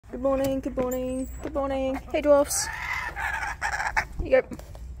Good morning, good morning, good morning. Hey dwarfs. Here you go.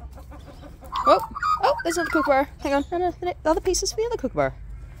 Oh, there's another kookaburra. Hang on, no, the other pieces for the other kookaburra.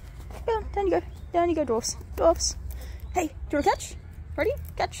 Go on, down you go. Down you go, dwarfs. Dwarfs. Hey, do you want to catch? Ready?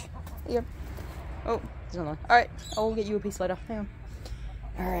 Catch. There you go. Oh, there's another one. Alright, I'll get you a piece later. Hang on.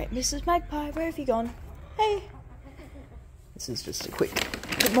 Alright, Mrs. Magpie, where have you gone? Hey. This is just a quick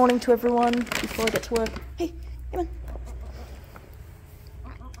good morning to everyone before I get to work. Hey, come on.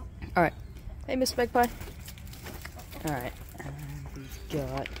 Alright. Hey, Mr. Magpie. Alright, and we've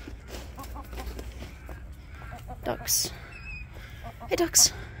got ducks. Hey,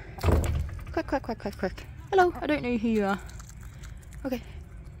 ducks. Quack, quack, quack, quack, quack. Hello, I don't know who you are. Okay.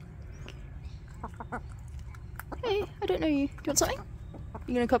 Hey, I don't know you. Do you want something?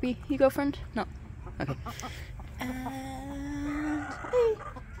 You gonna copy your girlfriend? No. Okay. And hey,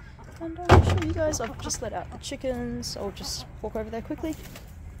 and I'll show you guys. I've just let out the chickens. I'll just walk over there quickly.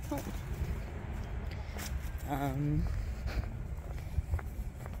 Oh.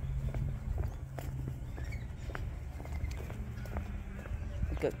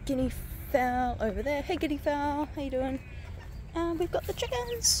 We've got guinea fowl over there. Hey, guinea fowl, how you doing? And we've got the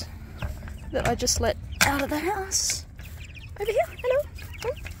chickens that I just let out of the house. Over here, hello.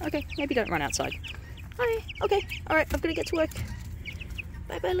 Oh, okay, maybe don't run outside. Hi, okay, alright, I'm gonna get to work.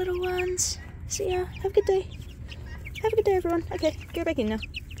 Bye bye, little ones. See ya, have a good day. Have a good day, everyone. Okay, go back in now.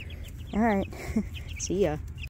 Alright, see ya.